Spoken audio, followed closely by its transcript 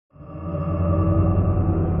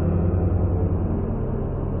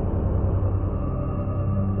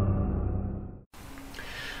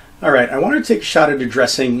All right, I wanted to take a shot at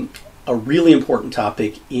addressing a really important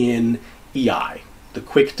topic in EI, the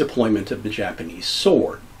quick deployment of the Japanese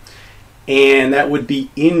sword. And that would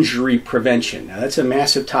be injury prevention. Now that's a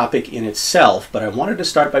massive topic in itself, but I wanted to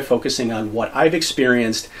start by focusing on what I've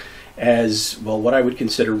experienced as, well, what I would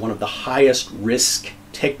consider one of the highest risk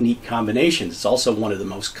technique combinations. It's also one of the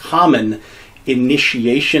most common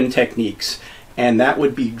initiation techniques, and that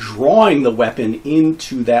would be drawing the weapon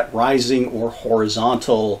into that rising or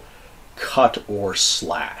horizontal cut or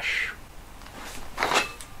slash.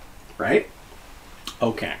 Right?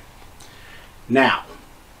 Okay. Now,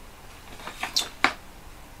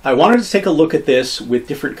 I wanted to take a look at this with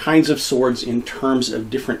different kinds of swords in terms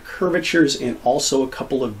of different curvatures and also a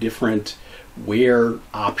couple of different wear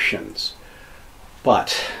options.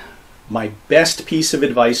 But my best piece of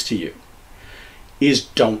advice to you is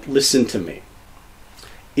don't listen to me.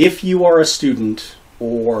 If you are a student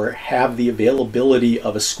or have the availability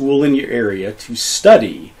of a school in your area to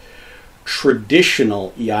study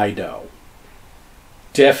traditional Iaido,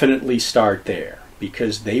 definitely start there,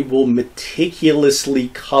 because they will meticulously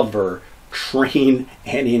cover, train,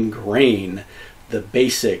 and ingrain the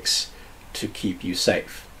basics to keep you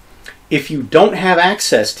safe. If you don't have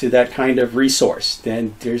access to that kind of resource,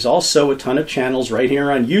 then there's also a ton of channels right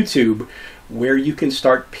here on YouTube where you can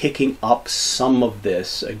start picking up some of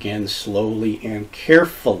this, again, slowly and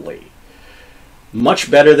carefully.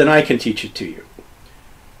 Much better than I can teach it to you.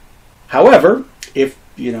 However, if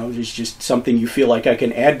there's just something you feel like I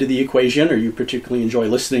can add to the equation, or you particularly enjoy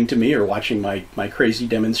listening to me or watching my crazy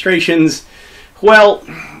demonstrations, well,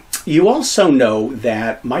 you also know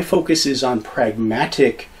that my focus is on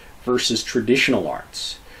pragmatic versus traditional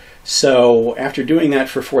arts. So after doing that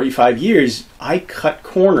for 45 years, I cut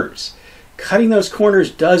corners. Cutting those corners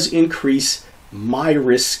does increase my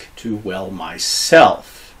risk to, well,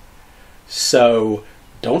 myself. So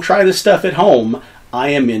don't try this stuff at home. I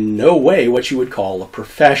am in no way what you would call a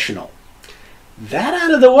professional. That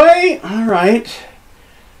out of the way, all right.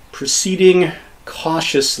 Proceeding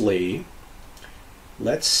cautiously,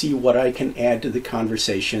 let's see what I can add to the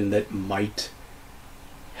conversation that might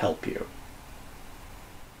help you.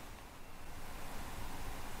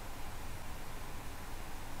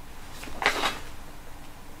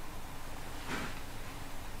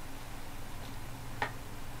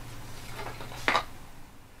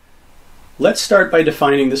 Let's start by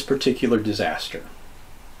defining this particular disaster.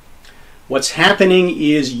 What's happening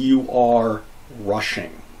is you are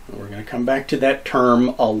rushing. We're going to come back to that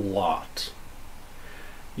term a lot.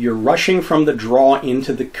 You're rushing from the draw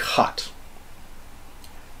into the cut.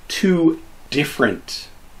 Two different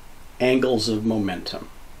angles of momentum.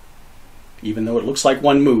 Even though it looks like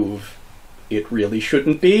one move, it really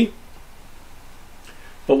shouldn't be.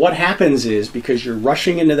 But what happens is, because you're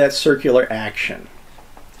rushing into that circular action,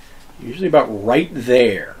 usually about right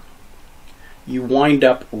there, you wind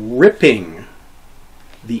up ripping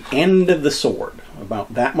the end of the sword,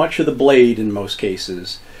 about that much of the blade in most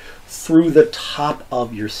cases, through the top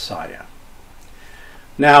of your saya.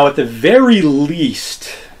 Now, at the very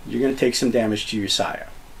least, you're going to take some damage to your saya.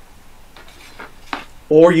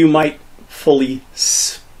 Or you might fully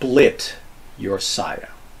split your saya.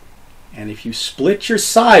 And if you split your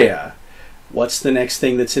saya, what's the next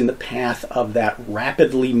thing that's in the path of that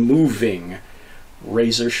rapidly moving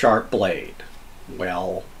razor-sharp blade?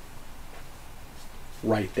 Well,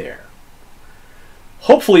 right there.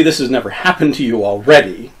 Hopefully this has never happened to you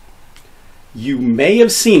already. You may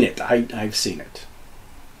have seen it. I've seen it.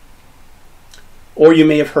 Or you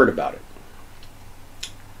may have heard about it.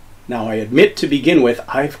 Now, I admit to begin with,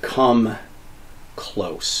 I've come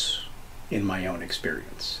close in my own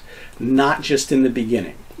experience. Not just in the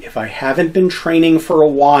beginning. If I haven't been training for a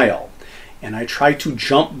while and I try to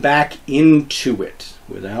jump back into it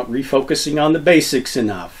without refocusing on the basics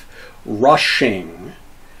enough, rushing,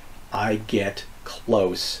 I get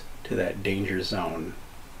close to that danger zone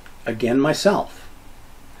again myself.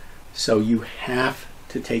 So you have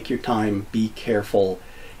to take your time, be careful,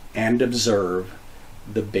 and observe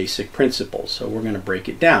the basic principles. So we're going to break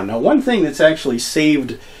it down. Now, one thing that's actually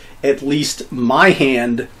saved at least my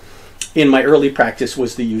hand in my early practice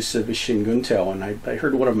was the use of a Shin Gunto, and I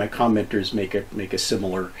heard one of my commenters make a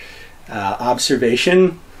similar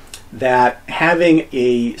observation, that having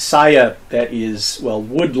a saya that is, well,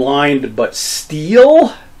 wood-lined but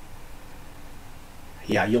steel,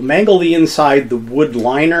 yeah, you'll mangle the inside, the wood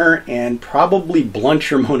liner, and probably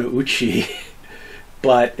blunt your monouchi,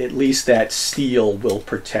 but at least that steel will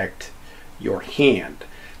protect your hand.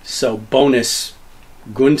 So bonus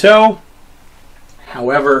Gunto.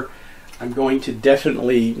 However, I'm going to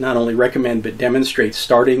definitely not only recommend but demonstrate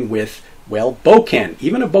starting with Well, boken,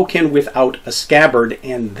 even a boken without a scabbard,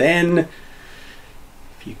 and then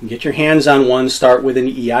if you can get your hands on one, start with an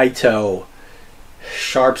Iaido,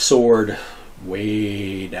 sharp sword,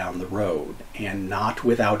 way down the road, and not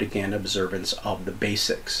without, again, observance of the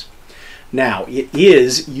basics. Now, it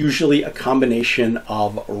is usually a combination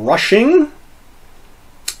of rushing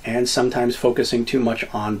and sometimes focusing too much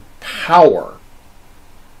on power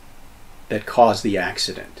that caused the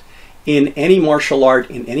accident. In any martial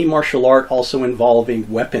art also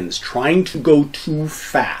involving weapons, trying to go too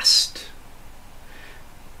fast.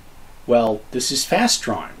 Well, this is fast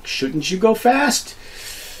drawing. Shouldn't you go fast?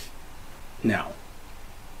 No.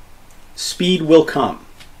 Speed will come.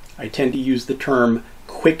 I tend to use the term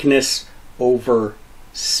quickness over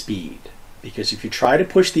speed, because if you try to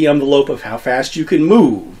push the envelope of how fast you can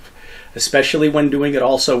move, especially when doing it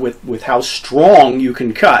also with how strong you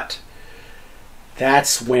can cut,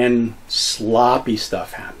 that's when sloppy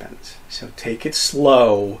stuff happens. So take it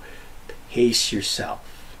slow, pace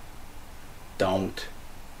yourself. Don't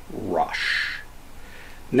rush.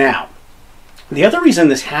 Now, the other reason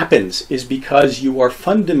this happens is because you are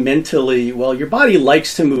fundamentally, well, your body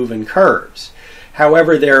likes to move in curves.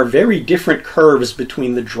 However, there are very different curves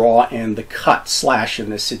between the draw and the cut slash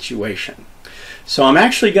in this situation. So I'm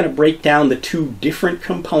actually going to break down the two different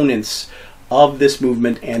components of this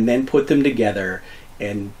movement and then put them together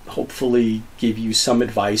and hopefully give you some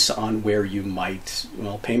advice on where you might,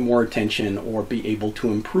 well, pay more attention or be able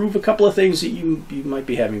to improve a couple of things that you might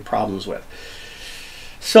be having problems with.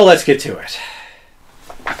 So let's get to it.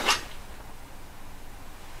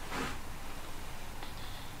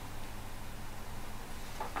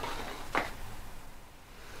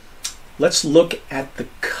 Let's look at the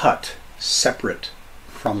cut separate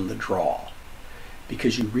from the draw,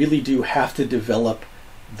 because you really do have to develop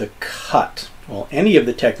the cut. Well, any of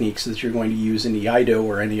the techniques that you're going to use in Iaido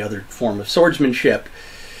or any other form of swordsmanship,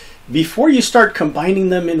 before you start combining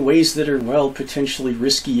them in ways that are, well, potentially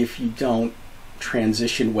risky if you don't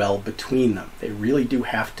transition well between them. They really do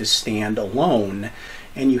have to stand alone,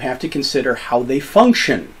 and you have to consider how they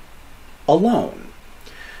function alone.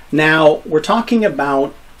 Now, we're talking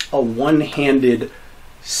about a one-handed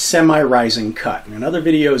semi-rising cut. In other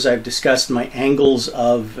videos I've discussed my angles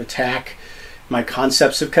of attack, my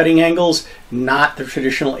concepts of cutting angles, not the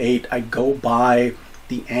traditional 8. I go by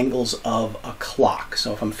the angles of a clock.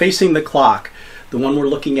 So if I'm facing the clock, the one we're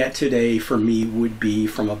looking at today for me would be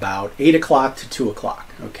from about 8 o'clock to 2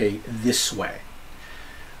 o'clock, okay, this way.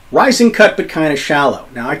 Rising cut, but kind of shallow.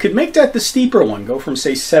 Now I could make that the steeper one, go from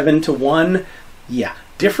say 7 to 1, yeah.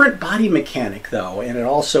 Different body mechanic though, and it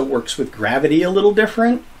also works with gravity a little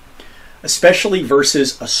different, especially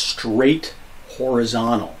versus a straight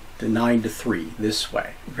horizontal, the 9 to 3, this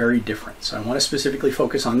way. Very different. So I want to specifically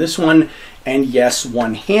focus on this one, and yes,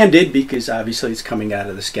 one-handed, because obviously it's coming out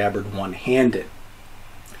of the scabbard one-handed.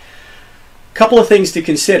 Couple of things to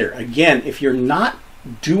consider. Again, if you're not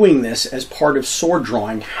doing this as part of sword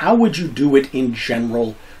drawing, how would you do it in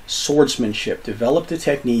general swordsmanship? Develop the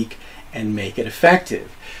technique and make it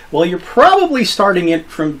effective. Well, you're probably starting it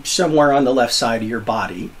from somewhere on the left side of your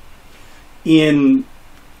body. In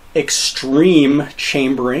extreme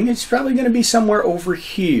chambering, it's probably going to be somewhere over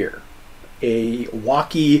here. A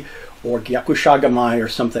waki or gyakushagamai or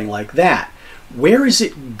something like that. Where is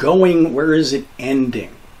it going? Where is it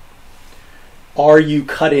ending? Are you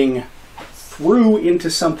cutting through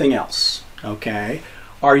into something else? Okay.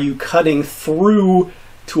 Are you cutting through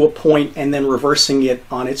to a point and then reversing it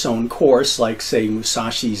on its own course, like say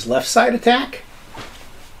Musashi's left side attack,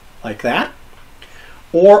 like that?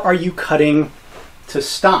 Or are you cutting to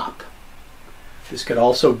stop? This could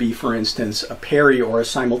also be, for instance, a parry or a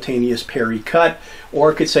simultaneous parry cut,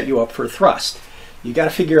 or it could set you up for a thrust. You got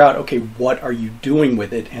to figure out, okay, what are you doing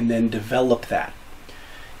with it, and then develop that.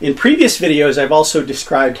 In previous videos, I've also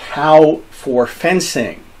described how, for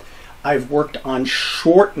fencing, I've worked on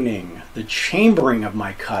shortening the chambering of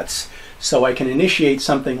my cuts so I can initiate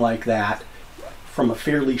something like that from a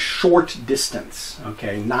fairly short distance,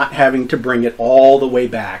 okay? Not having to bring it all the way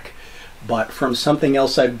back, but from something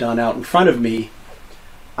else I've done out in front of me,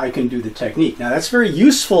 I can do the technique. Now that's very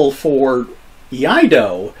useful for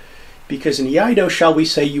Iaido, because in Iaido, shall we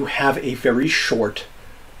say, you have a very short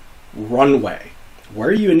runway. Where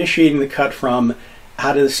are you initiating the cut from?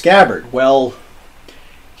 Out of the scabbard. Well,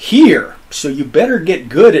 here. So you better get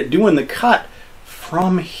good at doing the cut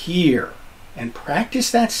from here and practice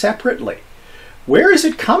that separately. Where is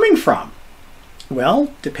it coming from?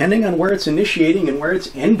 Well, depending on where it's initiating and where it's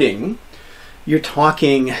ending, you're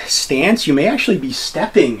talking stance. You may actually be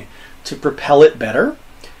stepping to propel it better.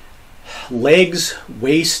 Legs,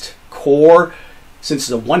 waist, core, Since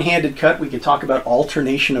it's a one-handed cut, we can talk about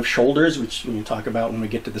alternation of shoulders, which we can talk about when we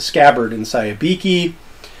get to the scabbard in Sayabiki.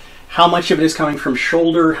 How much of it is coming from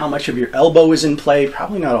shoulder? How much of your elbow is in play?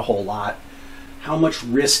 Probably not a whole lot. How much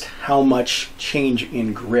wrist, how much change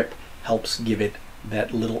in grip helps give it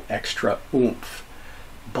that little extra oomph.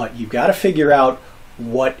 But you've got to figure out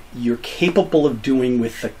what you're capable of doing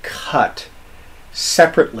with the cut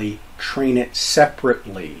separately, train it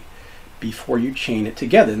separately before you chain it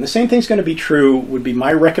together. And the same thing's going to be true, would be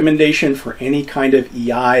my recommendation for any kind of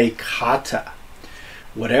Iai kata.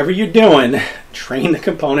 Whatever you're doing, train the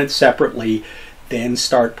components separately, then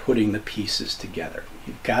start putting the pieces together.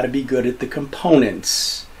 You've got to be good at the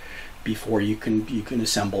components before you can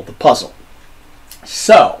assemble the puzzle.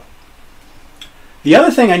 So, the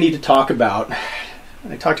other thing I need to talk about,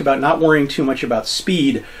 I talked about not worrying too much about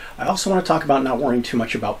speed. I also want to talk about not worrying too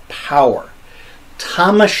much about power.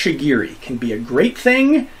 Tameshigiri can be a great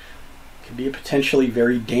thing, can be a potentially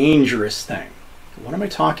very dangerous thing. What am I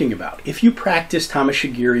talking about? If you practice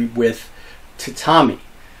tameshigiri with tatami,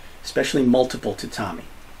 especially multiple tatami,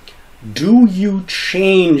 do you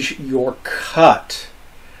change your cut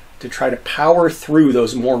to try to power through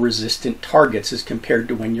those more resistant targets as compared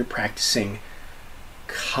to when you're practicing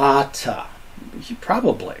kata?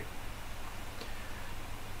 Probably.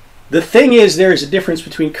 The thing is, there is a difference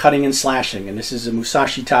between cutting and slashing, and this is a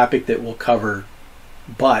Musashi topic that we'll cover.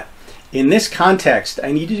 But in this context,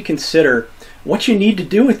 I need you to consider what you need to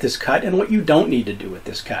do with this cut and what you don't need to do with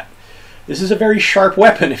this cut. This is a very sharp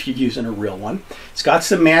weapon if you're using a real one. It's got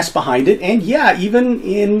some mass behind it, and yeah, even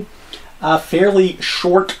in a fairly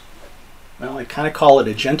short, well, I kind of call it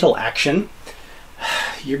a gentle action,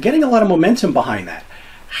 you're getting a lot of momentum behind that.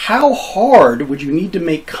 How hard would you need to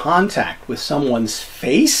make contact with someone's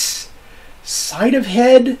face, side of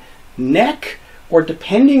head, neck, or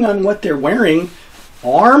depending on what they're wearing,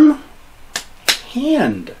 arm,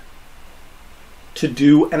 hand, to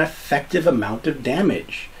do an effective amount of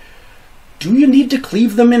damage? Do you need to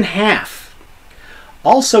cleave them in half?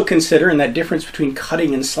 Also consider, in that difference between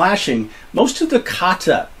cutting and slashing, most of the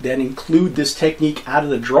kata that include this technique out of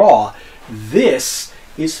the draw, this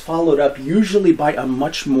is followed up usually by a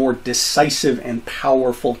much more decisive and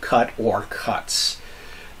powerful cut or cuts.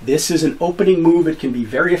 This is an opening move. It can be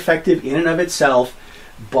very effective in and of itself,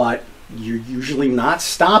 but you're usually not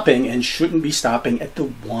stopping and shouldn't be stopping at the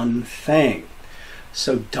one thing.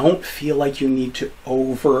 So don't feel like you need to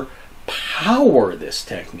overpower this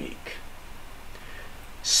technique.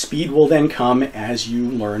 Speed will then come as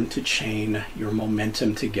you learn to chain your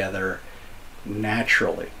momentum together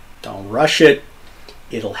naturally. Don't rush it.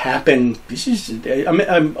 It'll happen.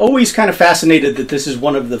 I'm always kind of fascinated that this is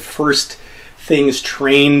one of the first things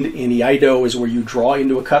trained in Iaido, is where you draw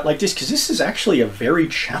into a cut like this, because this is actually a very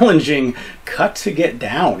challenging cut to get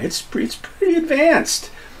down. It's pretty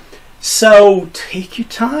advanced. So take your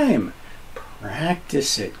time,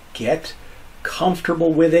 practice it, get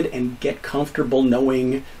comfortable with it, and get comfortable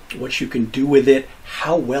knowing what you can do with it,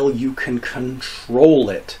 how well you can control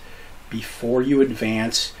it before you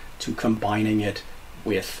advance to combining it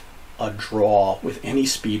with a draw with any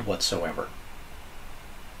speed whatsoever.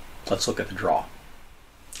 Let's look at the draw.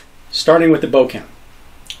 Starting with the bokken.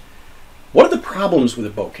 What are the problems with a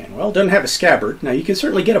bokken? Well, it doesn't have a scabbard. Now, you can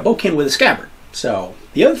certainly get a bokken with a scabbard. So,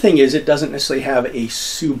 the other thing is it doesn't necessarily have a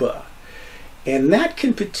tsuba. And that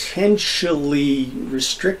can potentially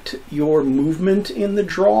restrict your movement in the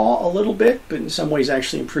draw a little bit, but in some ways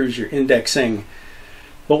actually improves your indexing.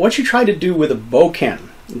 But what you try to do with a bokken,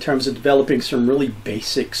 in terms of developing some really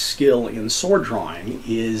basic skill in sword drawing,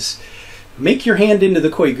 is make your hand into the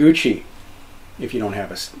koiguchi, if you don't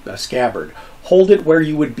have a scabbard. Hold it where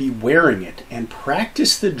you would be wearing it, and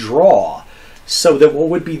practice the draw so that what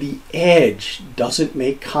would be the edge doesn't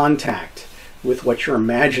make contact with what you're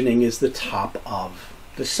imagining is the top of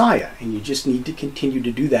the saya. And you just need to continue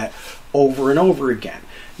to do that over and over again.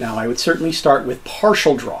 Now, I would certainly start with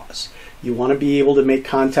partial draws. You want to be able to make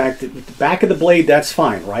contact with the back of the blade, that's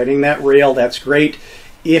fine. Riding that rail, that's great.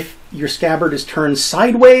 If your scabbard is turned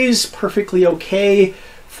sideways, perfectly okay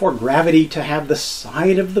for gravity to have the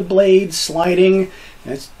side of the blade sliding.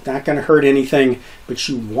 That's not going to hurt anything, but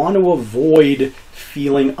you want to avoid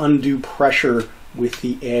feeling undue pressure with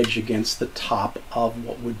the edge against the top of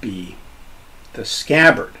what would be the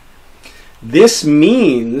scabbard. This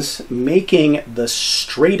means making the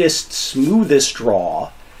straightest, smoothest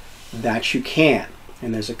draw that you can.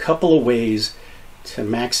 And there's a couple of ways to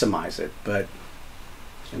maximize it, but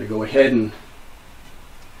I'm going to go ahead and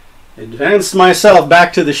advance myself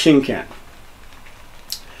back to the Shinken.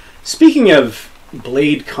 Speaking of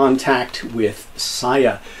blade contact with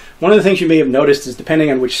saya, One of the things you may have noticed is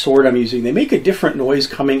depending on which sword I'm using, they make a different noise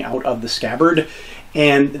coming out of the scabbard,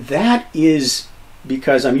 and that is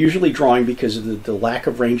because I'm usually drawing, because of the lack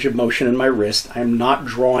of range of motion in my wrist, I'm not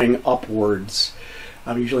drawing upwards.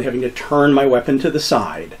 I'm usually having to turn my weapon to the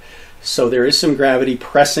side. So there is some gravity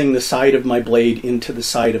pressing the side of my blade into the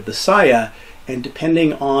side of the saya, and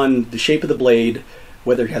depending on the shape of the blade,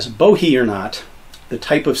 whether it has a bohee or not, the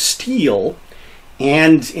type of steel,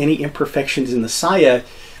 and any imperfections in the saya,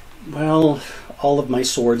 well, all of my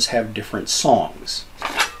swords have different songs.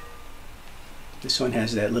 This one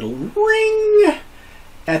has that little ring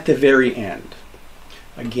at the very end.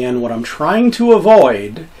 Again, what I'm trying to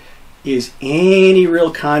avoid is any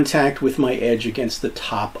real contact with my edge against the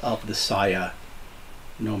top of the saya,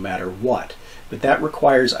 no matter what. But that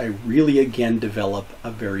requires I really, again, develop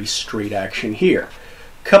a very straight action here.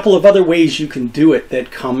 A couple of other ways you can do it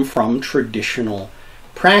that come from traditional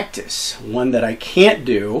practice. One that I can't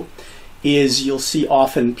do is you'll see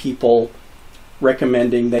often people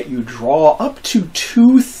recommending that you draw up to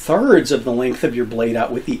 2/3 of the length of your blade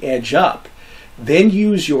out with the edge up. Then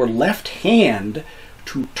use your left hand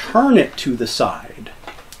to turn it to the side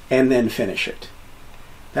and then finish it.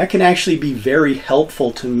 That can actually be very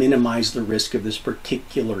helpful to minimize the risk of this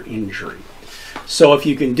particular injury. So if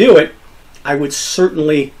you can do it, I would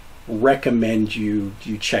certainly recommend you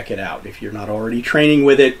check it out. If you're not already training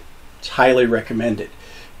with it, it's highly recommended.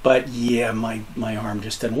 But yeah, my arm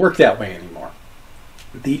just doesn't work that way anymore.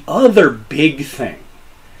 The other big thing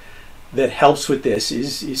that helps with this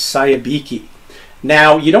is sayabiki.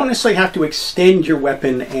 Now, you don't necessarily have to extend your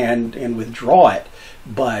weapon and withdraw it,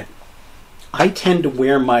 but I tend to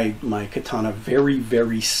wear my katana very,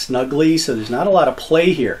 very snugly, so there's not a lot of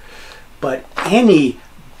play here. But any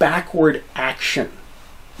backward action,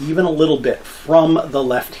 even a little bit, from the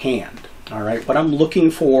left hand, all right, what I'm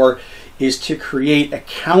looking for is to create a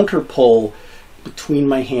counter pull between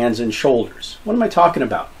my hands and shoulders. What am I talking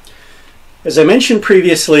about? As I mentioned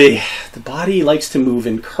previously, the body likes to move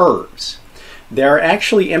in curves. There are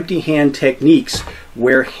actually empty hand techniques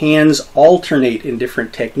where hands alternate in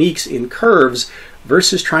different techniques in curves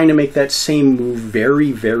versus trying to make that same move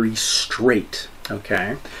very, very straight,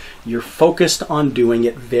 okay? You're focused on doing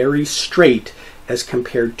it very straight as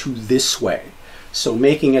compared to this way. So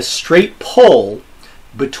making a straight pull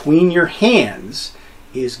between your hands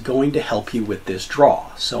is going to help you with this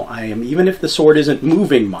draw. So I am, even if the sword isn't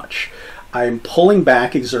moving much, I am pulling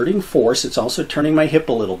back, exerting force. It's also turning my hip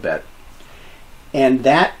a little bit. And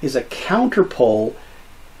that is a counter pull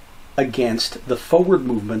against the forward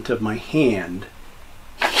movement of my hand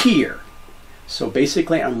here. So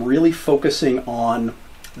basically I'm really focusing on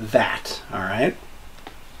that, all right?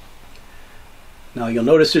 Now you'll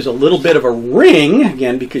notice there's a little bit of a ring,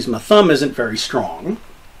 again, because my thumb isn't very strong,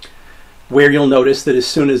 where you'll notice that as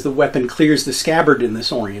soon as the weapon clears the scabbard in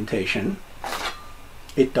this orientation,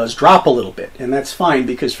 it does drop a little bit. And that's fine,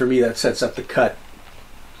 because for me that sets up the cut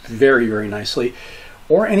very, very nicely,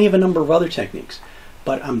 or any of a number of other techniques.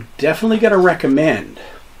 But I'm definitely going to recommend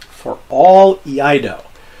for all Iaido,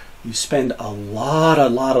 you spend a lot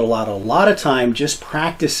of time just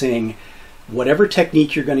practicing whatever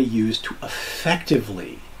technique you're going to use to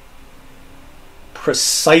effectively,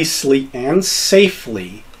 precisely, and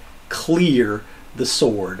safely clear the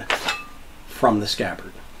sword from the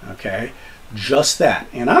scabbard. Okay? Just that.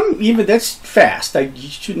 And that's fast. You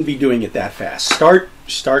shouldn't be doing it that fast.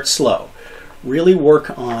 Start slow. Really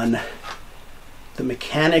work on the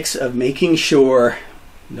mechanics of making sure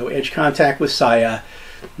no edge contact with saya,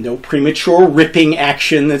 no premature ripping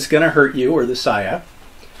action that's going to hurt you or the saya.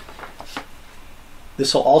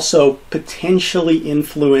 This will also potentially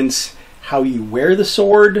influence how you wear the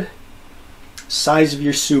sword, size of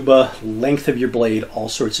your tsuba, length of your blade, all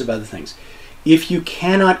sorts of other things. If you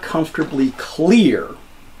cannot comfortably clear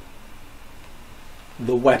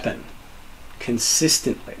the weapon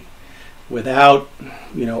consistently without,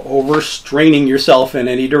 overstraining yourself in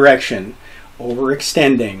any direction,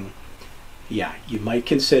 overextending, yeah, you might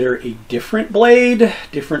consider a different blade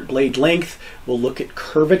length. We'll look at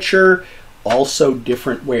curvature, also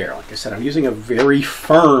different wear. Like I said, I'm using a very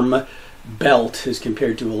firm belt as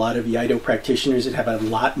compared to a lot of Iaido practitioners that have a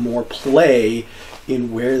lot more play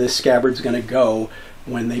in where the scabbard's going to go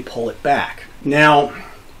when they pull it back. Now,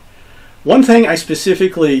 one thing I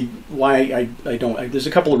specifically, there's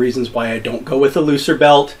a couple of reasons why I don't go with a looser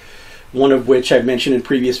belt, one of which I've mentioned in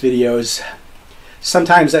previous videos.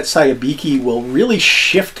 Sometimes that sayabiki will really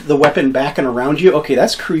shift the weapon back and around you. Okay,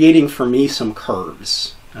 that's creating for me some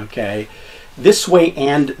curves, okay? This way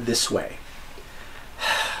and this way.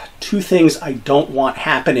 Two things I don't want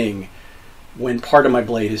happening when part of my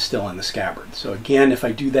blade is still in the scabbard. So again, if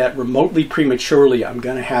I do that remotely prematurely, I'm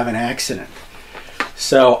going to have an accident.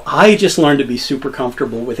 So I just learned to be super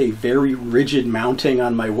comfortable with a very rigid mounting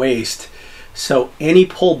on my waist. So any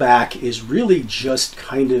pullback is really just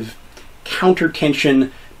kind of counter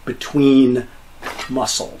tension between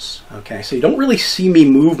muscles. Okay, so you don't really see me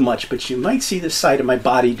move much, but you might see the side of my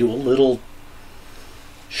body do a little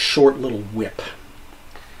short little whip.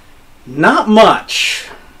 Not much.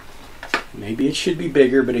 Maybe it should be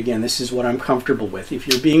bigger, but again, this is what I'm comfortable with. If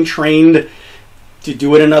you're being trained to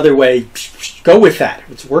do it another way, go with that.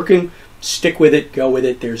 If it's working, stick with it, go with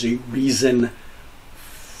it. There's a reason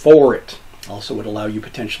for it. Also would allow you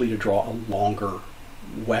potentially to draw a longer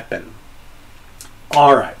weapon.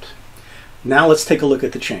 All right, now let's take a look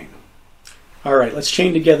at the chain. All right, let's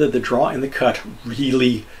chain together the draw and the cut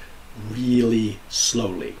really, really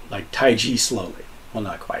slowly, like Tachi slowly. Well,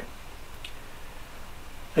 not quite.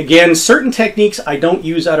 Again, certain techniques I don't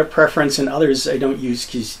use out of preference and others I don't use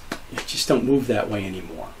because you just don't move that way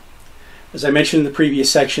anymore. As I mentioned in the previous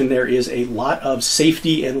section, there is a lot of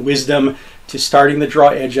safety and wisdom to starting the draw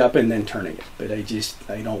edge up and then turning it, but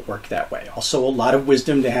I don't work that way. Also a lot of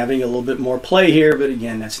wisdom to having a little bit more play here, but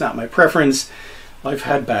again, that's not my preference. I've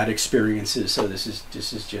had bad experiences, so this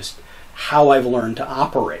is just how I've learned to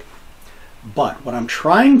operate. But what I'm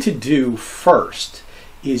trying to do first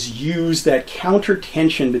is use that counter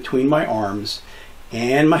tension between my arms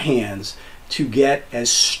and my hands to get as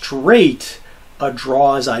straight a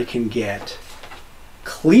draw as I can get,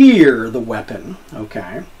 clear the weapon,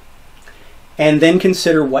 okay, and then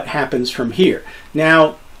consider what happens from here.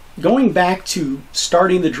 Now, going back to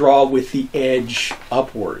starting the draw with the edge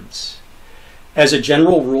upwards, as a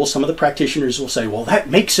general rule, some of the practitioners will say, well, that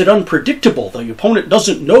makes it unpredictable. The opponent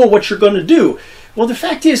doesn't know what you're going to do. Well, the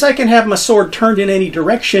fact is I can have my sword turned in any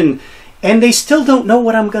direction and they still don't know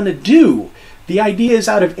what I'm going to do. The idea is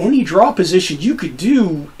out of any draw position, you could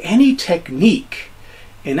do any technique.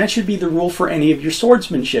 And that should be the rule for any of your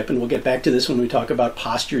swordsmanship. And we'll get back to this when we talk about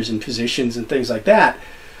postures and positions and things like that.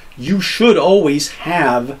 You should always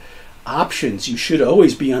have options. You should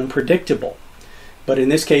always be unpredictable. But in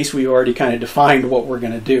this case, we already kind of defined what we're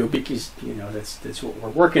going to do because, you know, that's what we're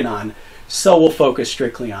working on. So we'll focus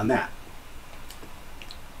strictly on that.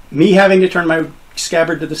 Me having to turn my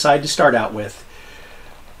scabbard to the side to start out with,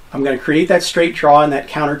 I'm going to create that straight draw and that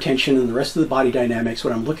counter tension and the rest of the body dynamics.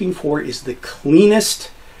 What I'm looking for is the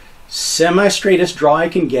cleanest, semi-straightest draw I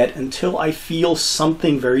can get until I feel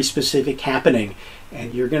something very specific happening.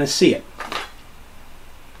 And you're going to see it.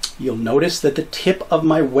 You'll notice that the tip of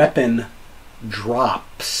my weapon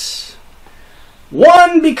drops.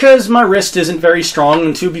 One, because my wrist isn't very strong,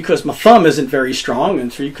 and two, because my thumb isn't very strong,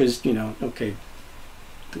 and three, because, you know, okay,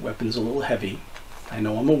 the weapon's a little heavy. I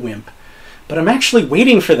know I'm a wimp. But I'm actually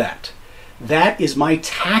waiting for that. That is my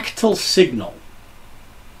tactile signal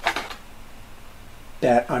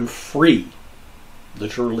that I'm free.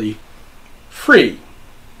 Literally free.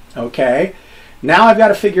 Okay? Now I've got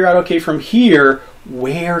to figure out, okay, from here,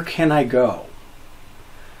 where can I go?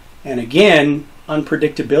 And again,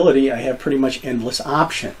 unpredictability, I have pretty much endless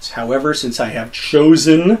options. However, since I have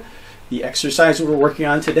chosen the exercise we're working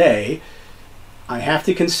on today, I have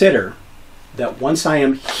to consider that once I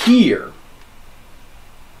am here,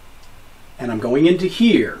 and I'm going into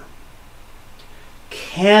here,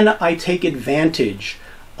 can I take advantage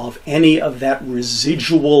of any of that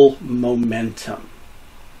residual momentum?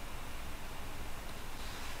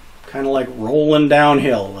 Kind of like rolling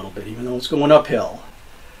downhill a little bit, even though it's going uphill.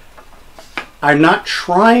 I'm not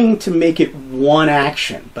trying to make it one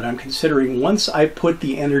action, but I'm considering once I put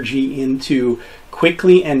the energy into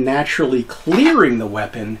quickly and naturally clearing the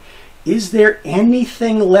weapon, is there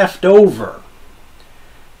anything left over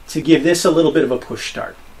to give this a little bit of a push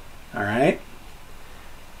start? All right?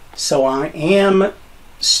 So I am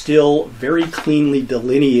still very cleanly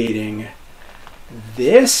delineating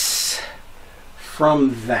this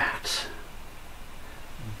from that,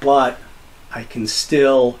 but I can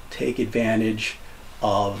still take advantage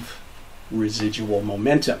of residual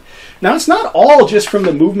momentum. Now, it's not all just from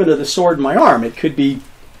the movement of the sword in my arm. It could be,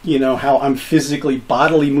 you know, how I'm physically,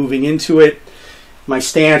 bodily moving into it, my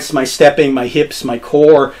stance, my stepping, my hips, my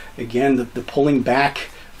core. Again, the pulling back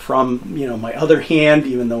from, you know, my other hand,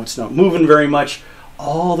 even though it's not moving very much.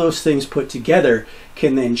 All those things put together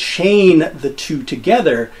can then chain the two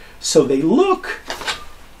together so they look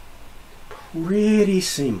pretty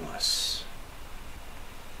seamless.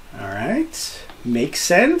 All right, makes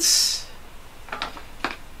sense?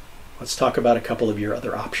 Let's talk about a couple of your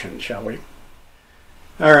other options, shall we?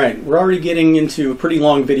 All right, we're already getting into a pretty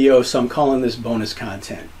long video, so I'm calling this bonus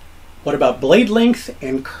content. What about blade length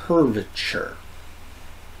and curvature?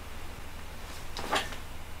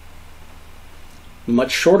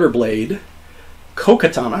 Much shorter blade.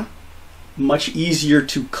 Ko-Katana, much easier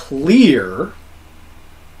to clear,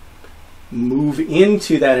 move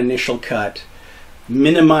into that initial cut,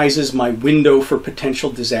 minimizes my window for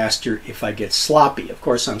potential disaster if I get sloppy. Of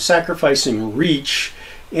course, I'm sacrificing reach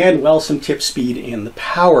and, well, some tip speed in the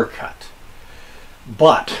power cut.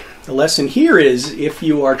 But the lesson here is, if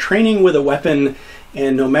you are training with a weapon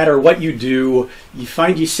and no matter what you do, you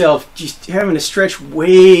find yourself just having to stretch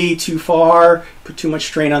way too far, put too much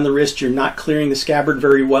strain on the wrist, you're not clearing the scabbard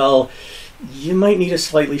very well, you might need a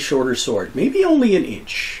slightly shorter sword, maybe only an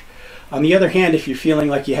inch. On the other hand, if you're feeling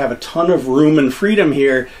like you have a ton of room and freedom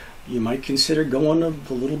here, you might consider going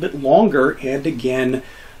a little bit longer, and again,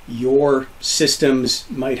 your systems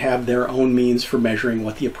might have their own means for measuring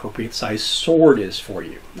what the appropriate size sword is for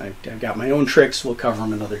you. I've got my own tricks, we'll cover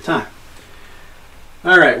them another time.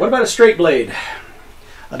 Alright, what about a straight blade?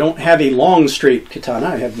 I don't have a long straight katana,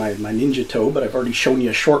 I have my ninja toe, but I've already shown you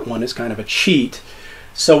a short one as kind of a cheat.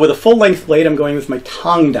 So with a full length blade, I'm going with my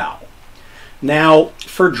Tang dowel. Now,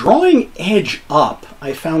 for drawing edge up,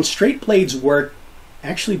 I found straight blades work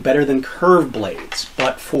actually better than curved blades,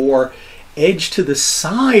 but for edge to the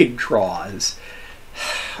side draws,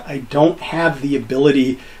 I don't have the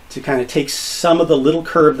ability to kind of take some of the little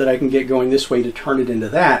curve that I can get going this way to turn it into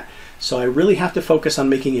that. So I really have to focus on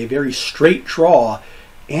making a very straight draw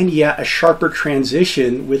and, yeah, a sharper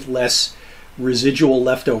transition with less residual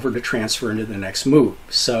left over to transfer into the next move.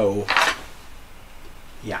 So,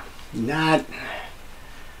 yeah, not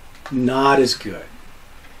as good.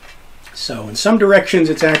 So in some directions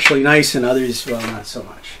it's actually nice, in others, well, not so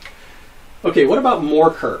much. Okay, what about more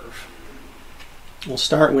curve? We'll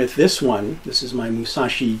start with this one. This is my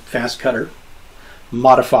Musashi fast cutter,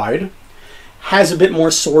 modified. Has a bit more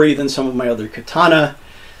sori than some of my other katana.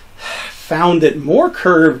 Found that more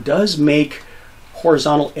curve does make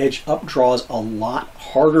horizontal edge up draws a lot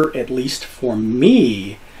harder, at least for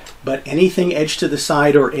me, but anything edge to the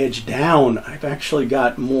side or edge down, I've actually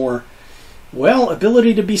got more, well,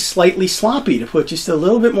 ability to be slightly sloppy, to put just a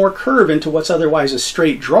little bit more curve into what's otherwise a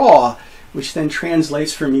straight draw, which then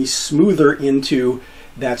translates for me smoother into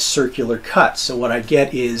that circular cut. So what I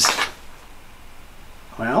get is,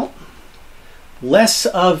 well, less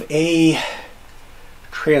of a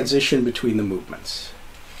transition between the movements.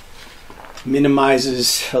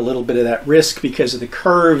 Minimizes a little bit of that risk because of the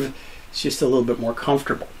curve. It's just a little bit more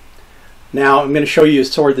comfortable. Now I'm going to show you a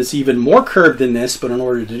sword that's even more curved than this, but in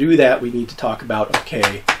order to do that we need to talk about,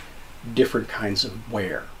 okay, different kinds of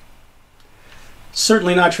wear.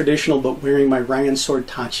 Certainly not traditional, but wearing my Ryansword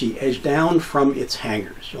Tachi edge down from its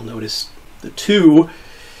hangers. You'll notice the two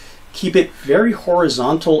keep it very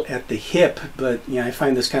horizontal at the hip, but yeah, I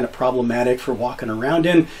find this kind of problematic for walking around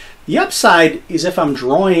in. The upside is if I'm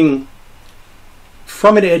drawing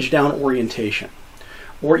from an edge down orientation,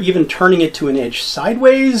 or even turning it to an edge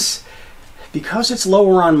sideways, because it's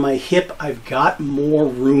lower on my hip, I've got more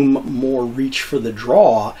room, more reach for the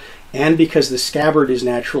draw, and because the scabbard is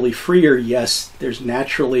naturally freer, yes, there's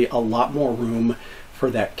naturally a lot more room for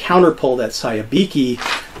that counter pull, that sayabiki.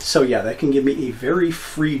 So yeah, that can give me a very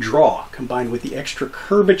free draw, combined with the extra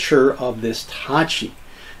curvature of this Tachi.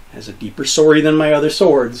 It has a deeper sori than my other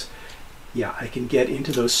swords. Yeah, I can get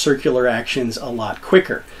into those circular actions a lot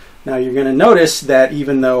quicker. Now you're going to notice that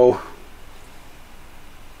even though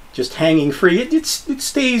just hanging free, it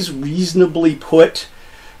stays reasonably put,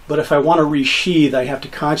 but if I want to resheath, I have to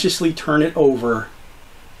consciously turn it over,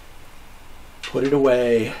 put it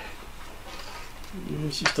away.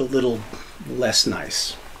 It's just a little less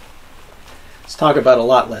nice. Let's talk about a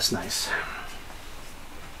lot less nice.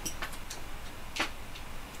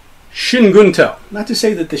 Shin Gunto. Not to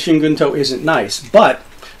say that the Shin Gunto isn't nice, but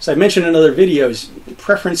as I mentioned in other videos, the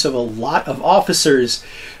preference of a lot of officers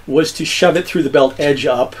was to shove it through the belt edge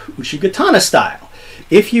up, Uchigatana style.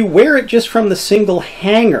 If you wear it just from the single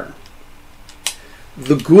hanger,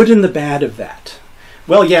 the good and the bad of that.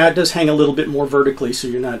 Well, yeah, it does hang a little bit more vertically, so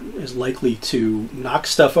you're not as likely to knock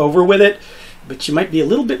stuff over with it, but you might be a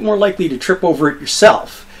little bit more likely to trip over it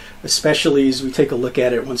yourself, especially as we take a look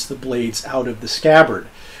at it once the blade's out of the scabbard.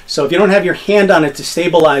 So if you don't have your hand on it to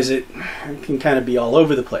stabilize it, it can kind of be all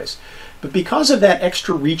over the place. But because of that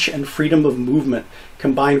extra reach and freedom of movement,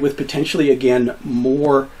 combined with potentially, again,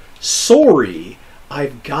 more sori,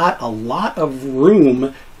 I've got a lot of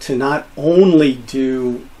room to not only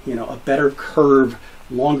do, you know, a better curve,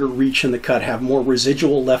 longer reach in the cut, have more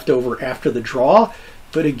residual left over after the draw,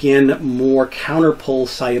 but again, more counter pull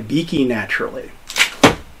sayabiki naturally.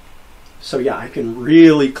 So yeah, I can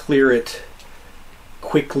really clear it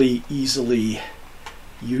quickly, easily,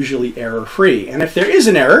 usually error-free. And if there is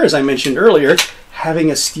an error, as I mentioned earlier,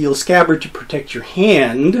 having a steel scabbard to protect your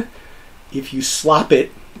hand, if you slop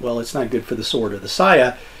it, well, it's not good for the sword or the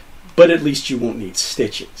saya, but at least you won't need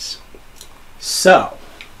stitches. So,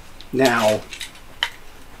 now,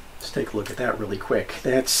 let's take a look at that really quick.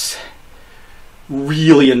 That's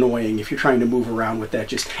really annoying if you're trying to move around with that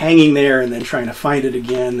just hanging there and then trying to find it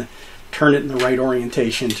again, turn it in the right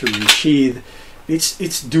orientation to resheath. It's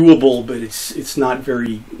doable, but it's not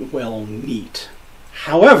very well neat.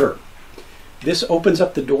 However, this opens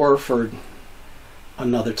up the door for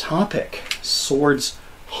another topic: swords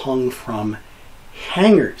hung from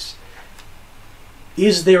hangers.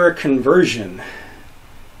 Is there a conversion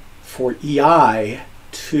for EI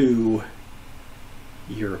to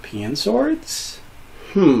European swords?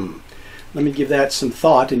 Let me give that some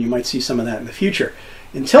thought, and you might see some of that in the future.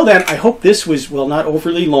 Until then, I hope this was, well, not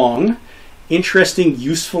overly long, interesting,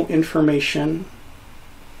 useful information.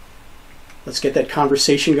 Let's get that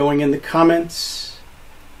conversation going in the comments.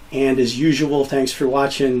 And as usual, thanks for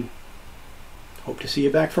watching. Hope to see you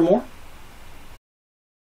back for more.